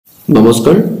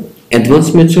নমস্কাৰ এডভান্স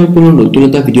মেথছৰ কোনো নতুন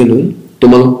এটা ভিডিঅ লৈ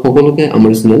তোমালোক সকলোকে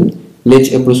আমাৰ চেনেল লেটস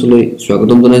এপ্ৰোচ লৈ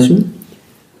স্বাগতম জনাইছো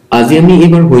আজি আমি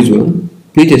এবাৰ হৈ যোৱা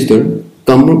প্ৰি টেষ্টৰ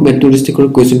কামৰূপ মেট্ৰ' ডিষ্ট্ৰিক্টৰ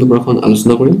কোৱেশ্চন পেপাৰখন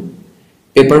আলোচনা কৰিম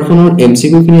পেপাৰখনৰ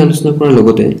এমসিকিউ খিনি আলোচনা কৰাৰ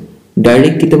লগতে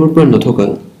ডাইৰেক্ট কিতাপৰ পৰা নথকা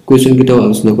কোৱেশ্চন কিটাও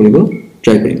আলোচনা কৰিব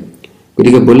ট্ৰাই কৰিম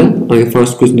গতিকে বলা আমি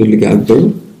ফাৰ্স্ট কোৱেশ্চনলৈকে আগবাঢ়ো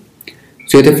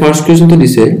সো এটা ফাৰ্স্ট কোৱেশ্চনটো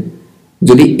দিছে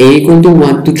যদি a = 1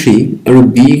 to 3 আৰু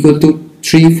b =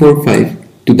 3 4 5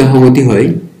 দুটা সমতি হয়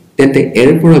তেন্তে এৰ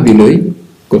পৰা বিলৈ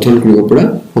গঠন কৰিব পৰা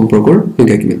সম্পৰ্কৰ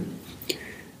সংখ্যা কিমান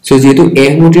সো যেহেতু a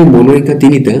সমতিৰ মৌল সংখ্যা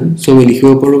তিনিটা সো আমি লিখিব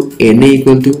পাৰো na =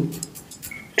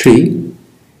 3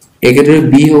 একেদৰে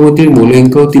b সমতিৰ মৌল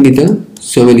সংখ্যাও তিনিটা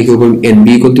সো আমি লিখিব পাৰো nb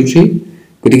 = 3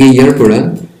 গতিকে ইয়াৰ পৰা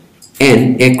n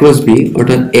a cross b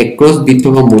অৰ্থাৎ a cross b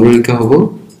থকা মৌল সংখ্যা হ'ব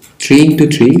 3 *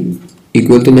 3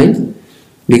 = 9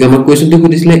 লিখা আমাৰ কোৱেশ্চনটো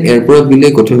কৰিছিলে এৰ পৰা বিলৈ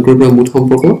গঠন কৰিব পৰা মুঠ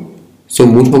সম্পৰ্ক সো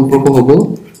মুঠ সম্পৰ্ক হ'ব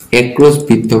a cross b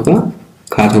থকা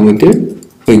ঘাত সমতিৰ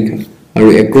সংখ্যা আৰু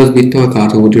a cross b থকা ঘাত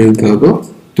সমতিৰ সংখ্যা হ'ব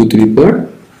 2 to the power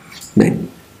 9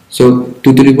 so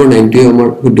 2 to the power 9 টো আমাৰ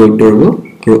শুদ্ধ উত্তৰ হ'ব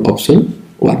আৰু অপচন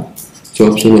 1 সো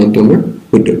অপচন 1 টো আমাৰ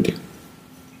শুদ্ধ উত্তৰ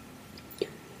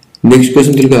নেক্সট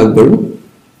কোৱেশ্চনটো আগবাঢ়ো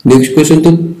নেক্সট কোৱেশ্চনটো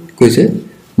কৈছে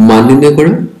মান নিৰ্ণয়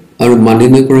কৰা আৰু মান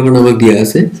নিৰ্ণয় কৰাৰ কাৰণে আমাক দিয়া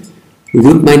আছে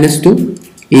 √-2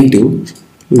 into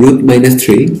 √-3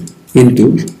 into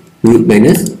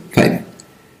 √-5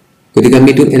 গতিকে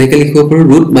আমি তো এনেকৈ লিখিব পাৰো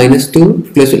 √-2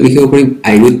 প্লাস লিখিব পাৰিম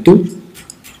i√2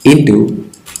 into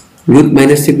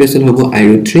 √-3 প্লাস হ'ব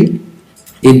i√3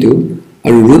 into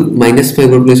আৰু √-5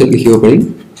 ৰ প্লাস লিখিব পাৰিম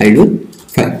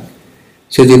i√5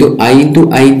 সো যেটো i into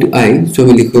i সো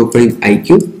আমি লিখিব পাৰিম i³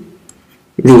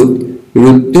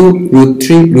 √2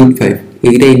 √3 √5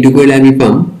 এইটা ইনটু কৰিলে আমি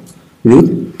পাম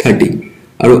 √30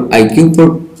 আৰু i³ for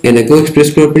এনেকৈ এক্সপ্ৰেস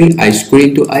কৰিব পাৰি i²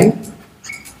 into i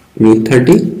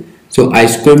 √30 so i²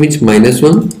 means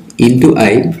 -1 into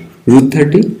i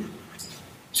 √30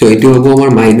 so এটো হ'ব আমাৰ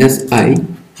 -i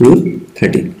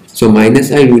 √30 so -i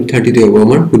 √30 টো হ'ব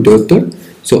আমাৰ শুদ্ধ উত্তৰ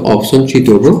so অপচন 3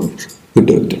 টো হ'ব শুদ্ধ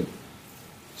উত্তৰ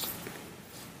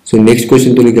so next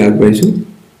question to regard পাইছো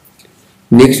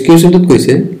next question ত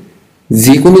কৈছে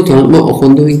যিকোনো ধৰ্ম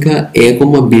অখণ্ড সংখ্যা a,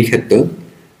 b ৰ ক্ষেত্ৰত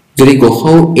যদি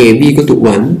গসাউ ab =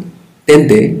 1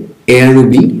 তেন্তে a আৰু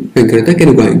b সংখ্যাটা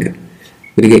কেনেকুৱা সংখ্যা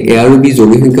গতিকে a আৰু b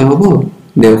যোগী সংখ্যা হ'ব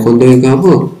নে অখণ্ড সংখ্যা হ'ব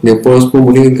নে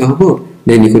পৰস্পৰমূলী সংখ্যা হ'ব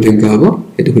নে নিখুঁত সংখ্যা হ'ব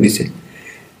এটো সুধিছে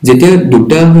যেতিয়া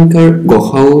দুটা সংখ্যাৰ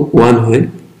গসাউ 1 হয়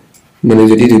মানে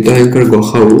যদি দুটা সংখ্যাৰ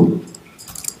গসাউ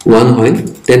 1 হয়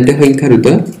তেন্তে সংখ্যা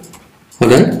দুটা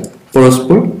সদায়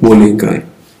পৰস্পৰমূলী সংখ্যা হয়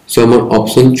সো আমাৰ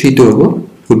অপচন 3 টো হ'ব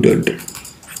শুদ্ধ উত্তৰ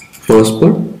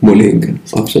পৰস্পৰমূলী সংখ্যা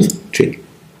option 3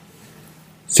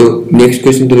 so next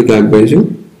question to the আগবাঢ়িছো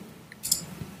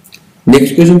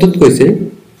next question ত কৈছে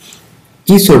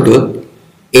কি শৰ্তত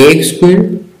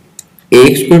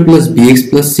ax² plus bx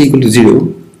plus c = 0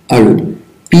 আৰু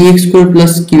px²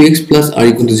 plus qx plus r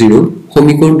 = 0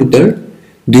 সমীকৰণ দুটাৰ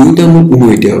দুয়োটা মূল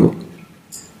উমৈহতীয়া হ'ব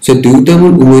সো দুয়োটা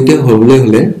মূল উমৈহতীয়া হ'বলৈ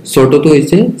হলে শৰ্তটো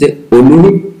হৈছে যে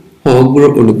অনুৰূপ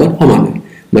সহগবোৰৰ অনুপাত সমান হয়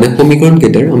মানে সমীকৰণ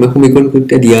কেইটাৰ আমাৰ সমীকৰণ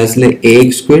কেইটা দিয়া আছিল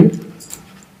ax²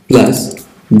 plus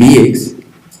bx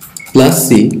plus c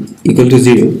 =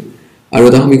 0 আৰু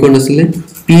এটা সমীকৰণ আছিল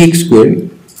px²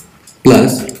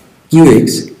 plus qx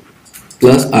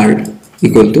plus r =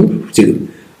 0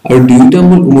 আৰু দুয়োটা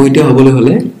মূল উমৈহতীয়া হ'বলৈ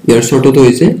হলে ইয়াৰ শৰ্তটো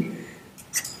হৈছে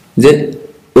যে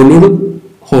অনুৰূপ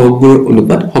সহগবোৰৰ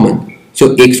অনুপাত সমান সো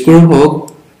x² ৰ সহগ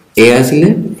a আছিল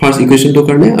ফাৰ্স্ট ইকুৱেশনটোৰ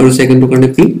কাৰণে আৰু সেকেন্ডটোৰ কাৰণে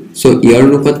p সো ইয়াৰ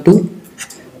অনুপাতটো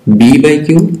b/q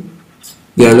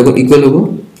ইয়াৰ লগত ইকুৱেল হ'ব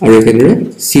আৰু একেদৰে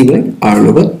c/r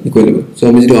লগত ইকুৱেল হ'ব সো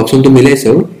আমি যদি অপচনটো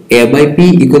মিলাইছো a/p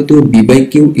 =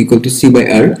 b/q =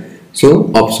 c/r so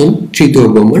option 3 টো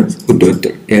হ'ব আমাৰ শুদ্ধ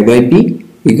উত্তৰ a/p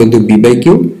 = b/q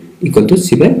 =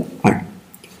 c/r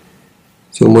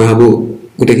সো মই ভাবো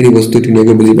গোটেইখিনি বস্তু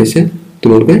ধুনীয়াকৈ বুজি পাইছে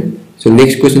তোমালোকে সো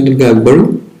নেক্সট কোৱেশ্চনটো আগবাঢ়ো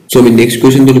সো আমি নেক্সট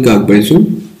কোৱেশ্চনটো আগবাঢ়িছো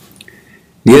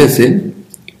দিয়া আছে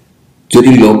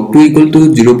যদি log 2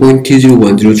 =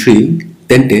 0.30103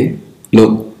 তেন্তে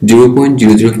log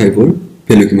 0.005 ৰ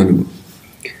ভ্যালু কিমান হ'ব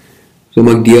সো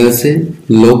আমাক দিয়া আছে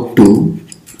log 2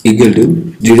 =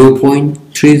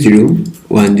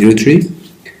 0.30103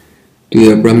 তো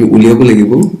ইয়াৰ পৰা আমি উলিয়াব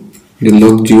লাগিব যে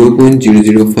log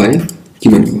 0.005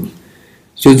 কিমান হ'ব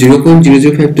সো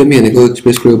 0.005 টো আমি এনেকৈ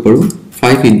এক্সপ্ৰেস কৰিব পাৰো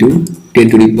 5 * 10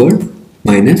 to the power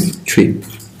 -3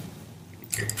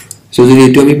 সো যদি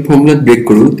এটো আমি ফৰ্মুলাত ব্ৰেক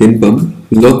কৰো দেন পাম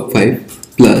log 5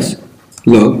 plus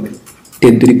log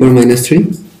 10 to the power -3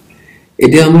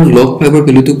 এতিয়া আমাৰ log 5 ৰ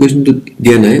ভ্যালুটো কোৱেশ্চনটো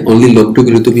দিয়া নাই only log 2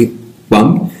 ভ্যালুটো আমি পাম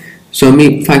সো আমি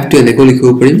 5 টো এনেকৈ লিখিব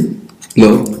পাৰিম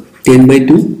log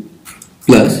 10/2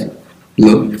 plus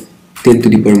log 10 to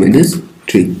the power minus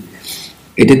 3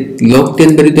 এটা log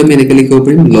 10 বারে তো আমি এনেকে লিখিব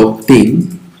পাৰিম log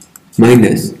 10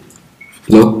 minus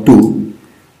log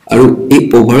 2 আৰু এই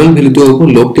ওভাৰঅল ভ্যালুটো হ'ব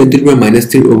log 10 to the power minus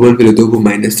 3 overall ভ্যালুটো হ'ব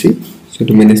minus 3 so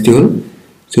to minus 3 হ'ল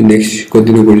so next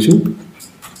continue কৰিছো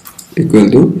equal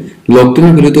to log 2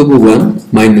 এৰ ভ্যালুটো হ'ব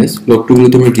 1 minus log 2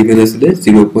 ভ্যালুটো আমাৰ given আছে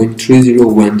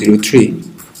 0.30103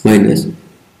 minus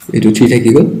এটো 3 থাকি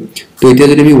গল তো এতিয়া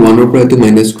যদি আমি 1 ৰ পৰা এটো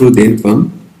মাইনাস কৰো দেন পাম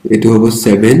এটো হ'ব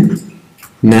 7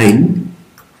 9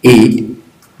 8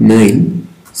 9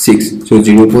 6 so 0.69897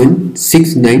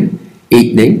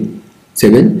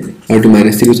 আৰু to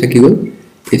minus 0 থাকি গল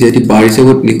এতিয়া যদি বাৰ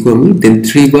হিচাপত লিখো আমি দেন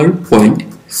 3 বাৰ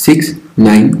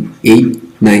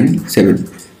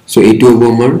 0.69897 so এটো হ'ব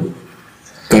আমাৰ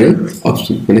correct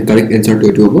option মানে correct answer to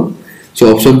এটো হ'ব so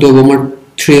option to হ'ব আমাৰ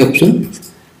 3 option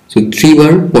so 3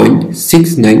 bar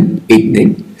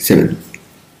 0.69897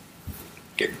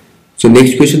 so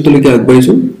next question to leke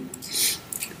agbaraisu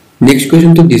next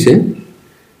question to dise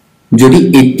jodi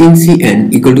 18cn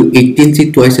equal to 18c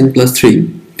twice n plus 3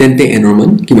 then the n or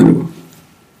man kiman hobo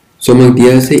so amok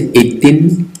dia ase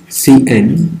 18cn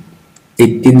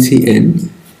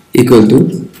equal to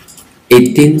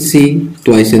 18c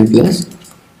twice n plus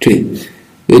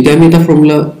 3 eta ami eta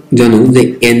formula jano je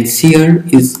ncr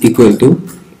is equal to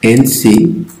nc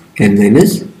n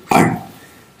minus r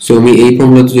so আমি এই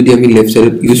ফর্মুলাটো যদি আমি left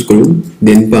সাইডত use কৰো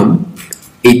then পাম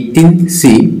 18c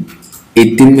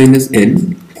 18 minus n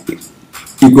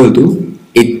equal to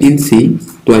 18c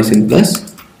twice n plus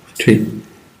 3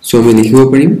 so আমি লিখিব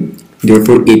পাৰিম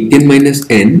therefore 18 minus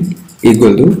n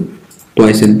equal to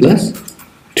twice n plus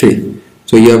 3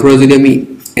 so ইয়াৰ পৰা যদি আমি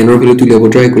n ৰ ভ্যালুটো লব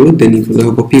ট্ৰাই কৰো দেন ইকুৱেল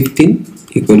হ'ব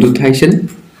 15 equal to twice n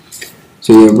so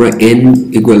ইয়াৰ পৰা n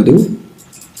equal to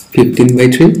 15 by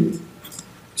 3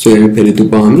 so n value to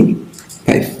paami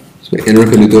 5 so n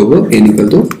value to hobo n equal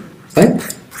to 5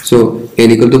 so n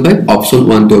equal to 5 option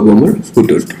 1 to hobo amar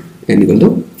put n equal to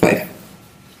 5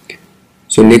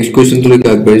 so next question to leke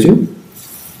agbaraisu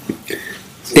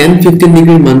tan 15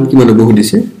 degree मान kiman hobo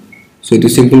hodise so itu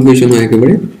simple question hoy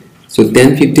ekebare so tan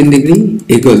 15 degree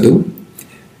equal to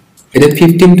eta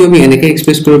 15 to ami enake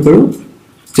express koribo paro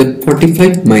je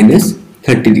 45 minus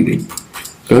 30 degree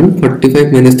কারণ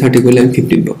 45 minus 30 করলে আমি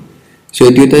 15 পাবো so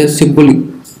এটি এটা simple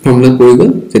formula করে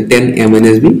গেল যে tan a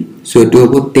minus b so এটি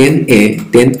হবে tan a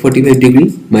tan 45 degree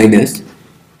minus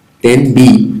tan b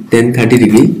tan 30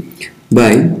 degree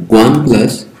by 1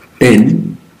 plus tan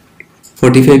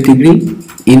 45 degree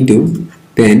into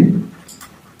tan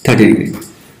 30 degree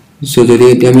so যদি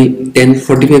এটা আমি tan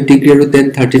 45 degree আর tan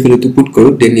 30 ভ্যালু তো পুট করো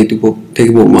দেন এটি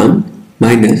থাকিব 1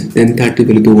 minus tan 30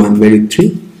 ভ্যালু তো 1 by 3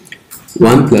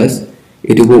 1 plus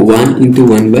it will go 1 into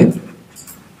 1 by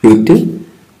root 3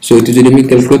 so it is যদি আমি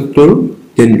ক্যালকুলেট করো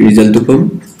then result will come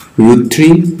root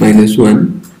 3 minus 1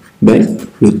 by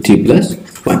root 3 plus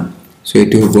 1 so it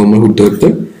will go আমার উত্তর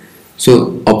so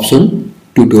option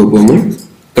 2 to হবে আমার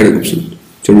correct option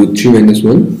so root 3 minus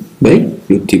 1 by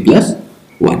root 3 plus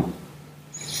 1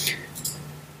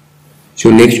 so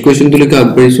next question to লেখা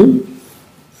আগবাঢ়িছো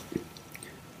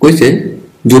কৈছে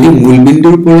যদি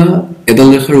মূলবিন্দুৰ পৰা এডাল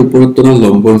ৰেখাৰ ওপৰত থকা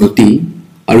লম্বৰ নতি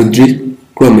আৰু দৃঢ়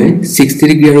ক্ৰমে 60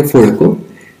 ডিগ্ৰী আৰু 4 একক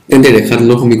তেন্তে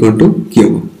ৰেখাডালৰ সমীকৰণটো কি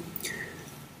হ'ব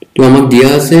তো আমাক দিয়া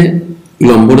আছে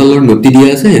লম্বডালৰ নতি দিয়া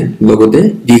আছে লগতে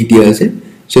দিশ দিয়া আছে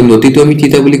সো নতিটো আমি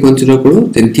থিতা বুলি কনসিডাৰ কৰো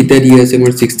দেন থিতা দিয়া আছে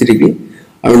আমাৰ 60 ডিগ্ৰী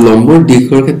আৰু লম্বৰ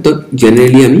দিশৰ ক্ষেত্ৰত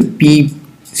জেনাৰেলি আমি p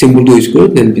সিম্বলটো ইউজ কৰো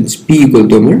দেন p ইকুৱেল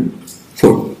টু আমাৰ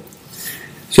 4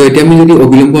 so এটা আমি যদি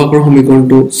অবিলম্ব আকাৰৰ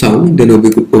সমীকৰণটো চাও দেন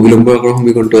অবিলম্ব আকাৰৰ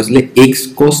সমীকৰণটো আছিল x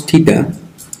cos θ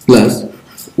plus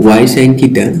y sin θ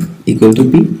equal to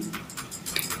p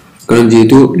কাৰণ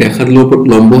যেহেতু ৰেখাডালৰ ওপৰত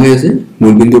লম্ব হৈ আছে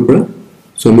মূলবিন্দুৰ পৰা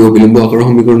সো আমি অবিলম্ব আকাৰৰ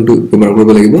সমীকৰণটো ব্যৱহাৰ কৰিব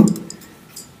লাগিব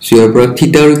সো ইয়াৰ পৰা θ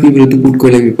আৰু p ভ্যালুটো পুট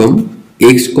কৰিলে আমি পাম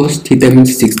x cos θ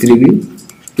means 60 degree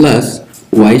plus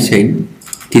y sin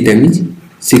θ means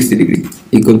 60 degree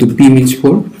equal to p means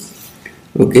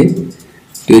 4 okay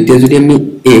तो इतना যদি আমি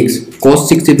x cos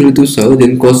 60 ভ্যালু তো চাও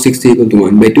then cos 60 equal to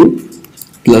 1 by 2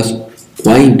 plus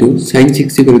y into sin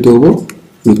 60 value তো হ'ব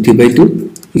 √3 by 2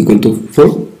 equal to 4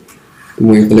 তো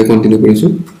মই এফালে কন্টিনিউ কৰিছো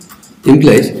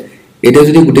implies এটা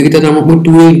যদি গুটেকিটা টাৰ্ম মই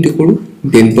 2 ইনটু কৰো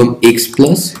দেন পাম x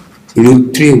plus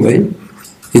 √3y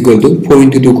equal to 4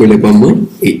 into 2 কৰিলে পাম মই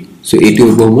 8 সো এটো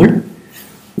হ'ব আমাৰ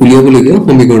উলিয়াবলগীয়া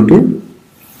সমীকৰণ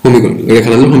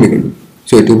ৰেখাডালৰ সমীকৰণ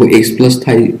সো এটো হ'ব x plus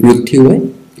 √3y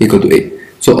equal to 8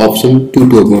 so option 2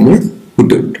 to hobo amar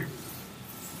uttor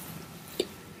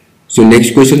so next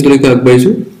question to leka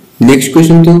agbaraisu next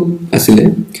question to asile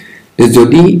je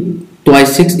jodi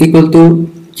twice x equal to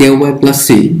ky plus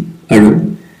c aru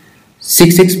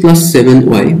 6x plus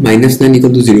 7y minus 9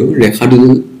 equal to 0 rekha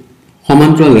dudal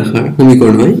সমান্তৰাল ৰেখাৰ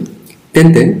সমীকৰণ হয়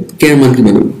তেন্তে k এৰ মান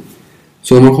কিমান হ'ব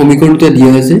so আমাৰ সমীকৰণটো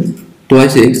দিয়া আছে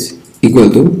twice x equal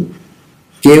to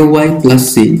ky plus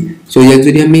c so ইয়াক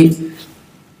যদি আমি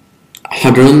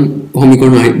সাধাৰণ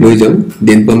সমীকৰণ লৈ যাম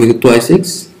দেন পাম এটো twice x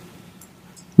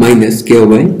minus ky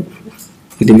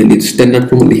যদি আমি স্ট্যান্ডার্ড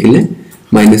ফর্ম লিখিলে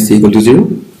minus c equal to 0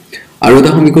 আৰু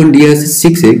এটা সমীকৰণ দিয়া আছে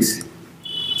 6x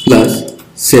plus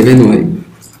 7y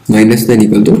minus 9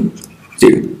 equal to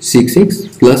 0 6x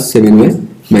plus 7y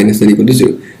minus 9 equal to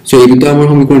 0 so এই দুটা আমাৰ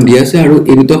সমীকৰণ দিয়া আছে আৰু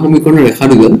এই দুটা সমীকৰণৰ ৰেখা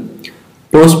দুডাল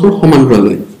পৰস্পৰ সমান্তৰাল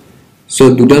হয় so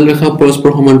দুডাল ৰেখা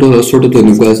পৰস্পৰ সমান্তৰাল হোৱাৰ চৰ্তটো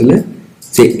এনেকুৱা আছিল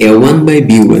যে a1 by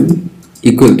b1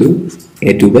 equal to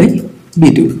a2 by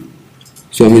b2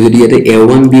 so আমি যদি ইয়াতে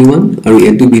a1 b1 আৰু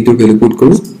a2 b2 ভ্যালু পুট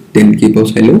কৰো দেন কি পাও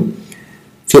চাইলো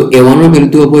so a1 ৰ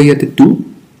ভ্যালুটো হ'ব ইয়াতে 2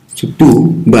 so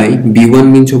 2 by b1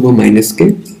 means হ'ব minus k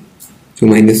so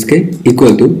minus k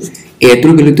equal to a2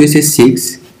 ৰ ভ্যালুটো হৈছে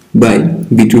 6 by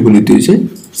b2 ৰ ভ্যালুটো হৈছে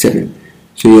 7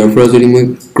 so ইয়াৰ পৰা যদি মই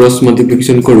ক্ৰস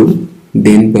মাল্টিপ্লিকেশন কৰো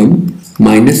দেন পাম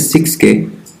minus 6k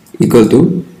equal to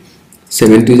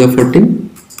 7 to the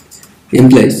 14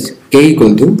 implies k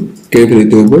equal to k value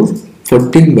to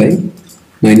 14 by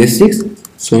minus 6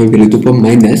 so I value to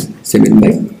minus 7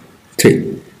 by 3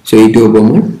 so it to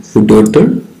our utter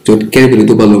so k value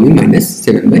to minus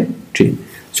 7 by 3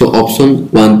 so option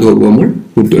 1 to our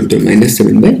utter minus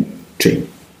 7 by 3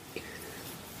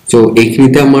 so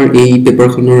এইখিনিতে আমাৰ এই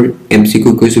পেপাৰখনৰ MCQ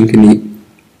question খিনি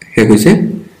হে হৈছে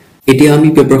এতিয়া আমি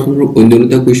পেপাৰখনৰ অন্য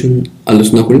দুটা কোৱেশ্চন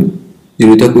আলোচনা কৰিম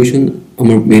যেটা কোৱেশ্চন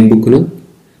আমাৰ মেইন বুকখনত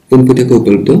পোনপটীয়াকৈ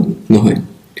উপলব্ধ নহয়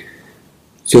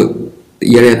so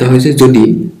ইয়াৰ এটা হৈছে যদি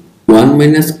 1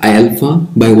 minus I alpha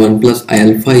by 1 plus I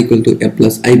alpha equal to a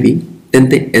plus ib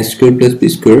তেন্তে a square plus b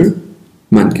square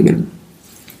মান কিমান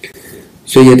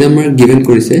so ইয়াতে আমাৰ given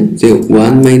কৰিছে যে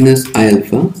 1 minus I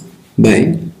alpha by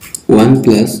 1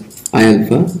 plus I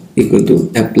alpha equal to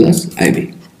a plus ib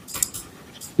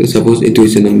so suppose it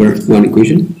is a number 1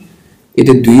 equation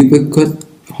এটা দুই পক্ষত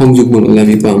সংযুগ্ম হলে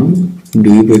আমি পাম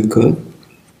দুই পক্ষত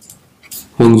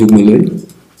সংযুগ্ম লৈ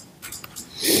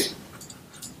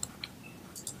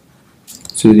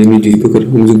so যদি আমি দুই পক্ষত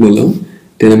সংযুগ্ম লওঁ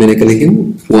তেনে আমি এনেকৈ লিখিম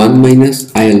 1 minus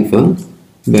I alpha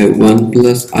by 1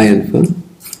 plus I alpha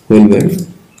whole bar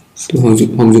তো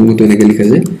সংযুগ্মটো এনেকৈ লিখা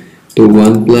যায় তো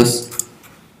 1 plus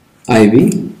ib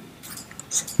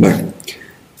bar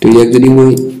তো ইয়াক যদি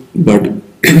মই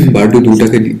বাৰটো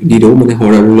দুটাকে দি দিও মানে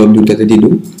হৰৰ লব দুটাতে দি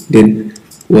দিও দেন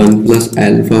 1 plus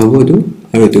alpha হ'ব তো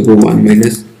আৰু এটো 1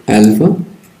 minus alpha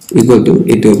equal to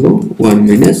এটো হ'ব 1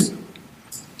 minus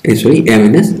a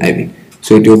minus ib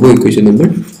so it will be equation number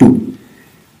 2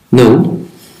 now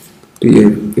to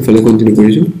here if I continue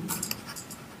কৰিছো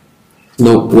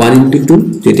now 1 into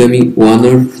 2 যেটা আমি 1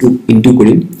 or 2 into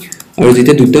কৰিম আৰু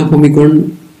যেটা দুটা সমীকৰণ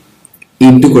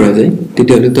into কৰা যায়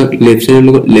তেতিয়া এটা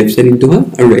লেফট সাইড into হয়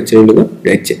আৰু ৰাইট সাইডৰ লগত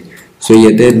ৰাইট সাইড so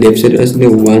ইয়াতে লেফট সাইড আছে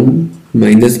 1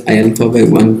 minus I alpha by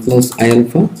 1 plus I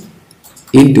alpha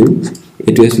into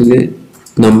it is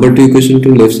number 2 equation to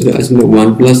left side as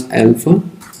 1 plus alpha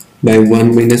by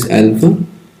 1 minus alpha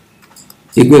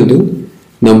equal to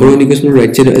number 1 equation to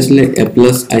right side as a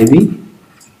plus ib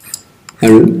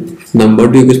and number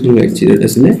 2 equation to right side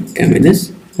as a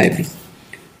minus ib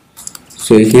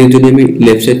so here যদি আমি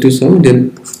left side to solve then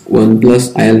 1 plus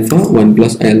I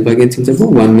alpha cancel যাব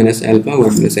 1 minus alpha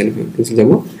cancel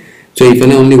যাব so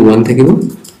ইফালে only 1 থাকিব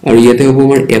আৰু ইয়াতে হ'ব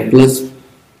আমাৰ a plus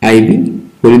ib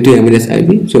whole into a minus ib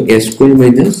so a square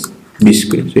minus b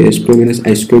square so a square minus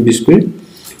I square b square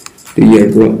so here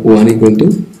 1 equal to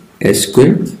a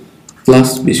square plus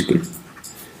b square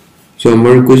so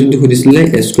our question to khudisile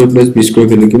a square plus b square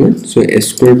value kiman so a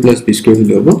square plus b square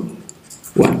value hobo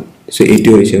 1 so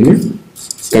eto hoise amar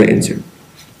correct answer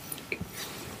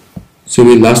so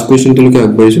we last question to look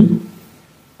at version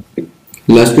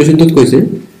last question to koise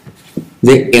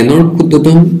je n or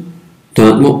ক্ষুদ্রতম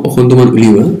ধনাত্মক অখণ্ড মান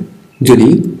উলিওৱা যদি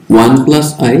 1 plus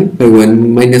I by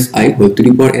 1 minus I whole to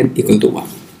the power n equal to 1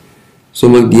 so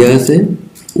mag dia ase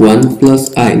 1 plus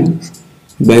I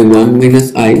by 1 minus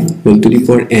I whole to the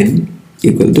power n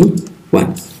equal to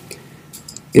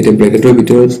 1 eta bracketor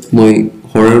bitorat moi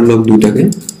horar log dutake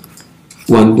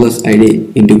 1 plus I re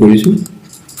into korisu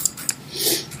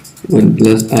 1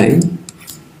 plus I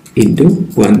into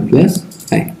 1 plus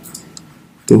I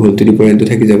to whole to the power n to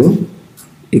thaki jabo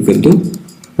equal to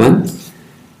 1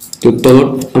 to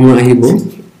tolot amar ahibo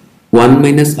 1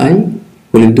 minus I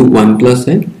whole into 1 plus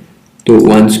I to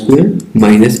 1 square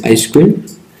minus I square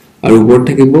aru upor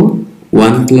thakibo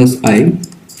 1 plus I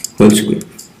whole square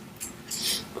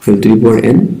whole to the power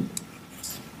n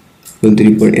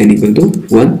equal to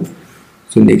 1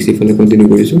 so next if I continue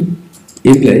korisu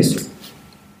implies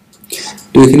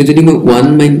তো এখানে যদি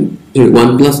মই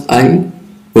 1 plus I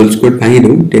whole square ভাঙি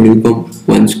দিওঁ then will become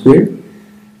 1 square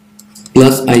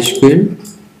plus I square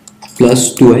plus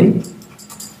 2I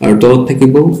আৰু তলত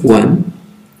থাকিব 1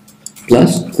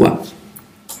 plus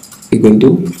 1 equal to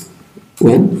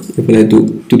 1 এফালে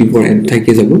to the power n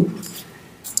থাকি যাব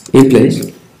implies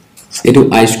এটো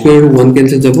I square 1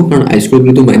 cancel যাব কারণ I square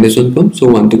গুলো তো -1 পাম so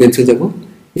 1 to cancel যাব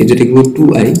এটো থাকিব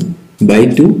 2I by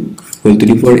 2 whole to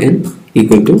the power n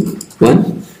equal to 1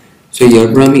 so ইয়াৰ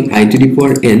পৰা আমি I to the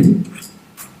power n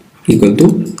equal to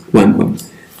 1 পাম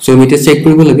so আমি এটা চেক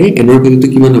কৰিব লাগে n ৰ ভ্যালুটো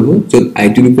কিমান হ'ব যত I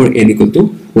to the power n equal to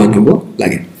 1 হ'ব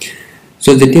লাগে so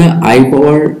যেতিয়া I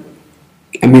power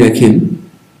আমি ৰাখিম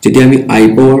যেতিয়া আমি I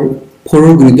power 4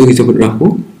 ৰ গুণিতক হিচাপত ৰাখো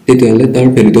তেতিয়াহলে তাৰ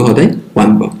ভ্যালুটো সদায়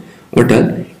 1 পাম অৰ্থাৎ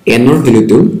n ৰ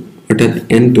ভ্যালুটো অৰ্থাৎ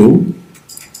n টো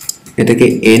এটাকে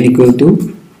n equal to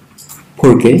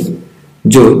 4k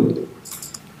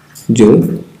যত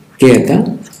k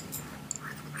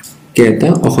এটা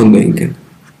অখণ্ড সংখ্যা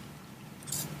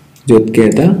যত k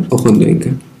এটা অখণ্ড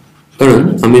সংখ্যা কারণ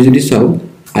আমি যদি চাও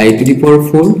I to the power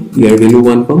 4 year value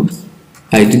 1 পাম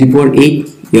I to the power 8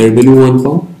 year value 1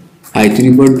 পাম I to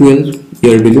the power 12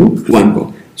 year value 1 পাম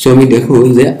সো আমি দেখো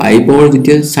যে I power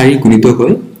যেতিয়া 4 গুণিত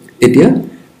হয় তেতিয়া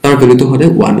তাৰ ভ্যালুটো হয়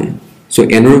 1 হয় সো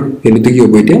n ৰ ভ্যালুটো কি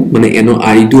হ'ব এতিয়া মানে n ৰ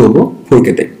r টো হ'ব 4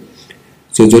 কেতে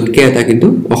সো যত k এটা কিন্তু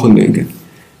অখণ্ড সংখ্যা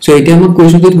সো এতিয়া আমাক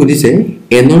কোৱেশ্চনটোত সুধিছে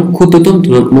n ৰ ক্ষুদ্ৰতম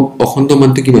ধনাত্মক অখণ্ড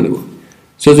মানটো কিমান হ'ব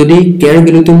সো যদি k ৰ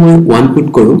ভ্যালুটো মই 1 পুট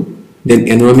কৰো দেন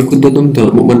n ৰ আমি ক্ষুদ্ৰতম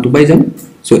ধনাত্মক মানটো পাই যাম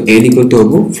সো n equal to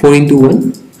হ'ব 4 into 1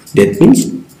 that means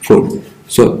 4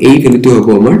 সো এই ভ্যালুটো হ'ব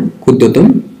আমাৰ ক্ষুদ্ৰতম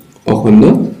অখণ্ড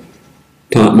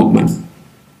ধনাত্মক মান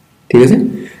ঠিক আছে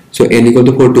so n equal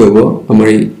to 4 to হ'ব আমাৰ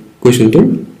এই কোৱেশ্চনটোৰ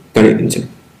কাৰেক্ট আনসাৰ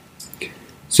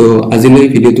সো আজিলৈ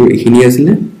ভিডিওটো এখিনি আছিল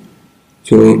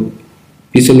সো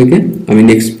পিছলৈকে আমি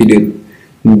নেক্সট ভিডিওত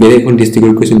বেলেগ এখন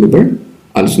ডিস্ট্ৰিক্টৰ কোৱেশ্চন পেপাৰ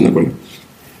আলোচনা কৰিম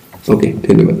ওকে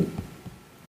ধন্যবাদ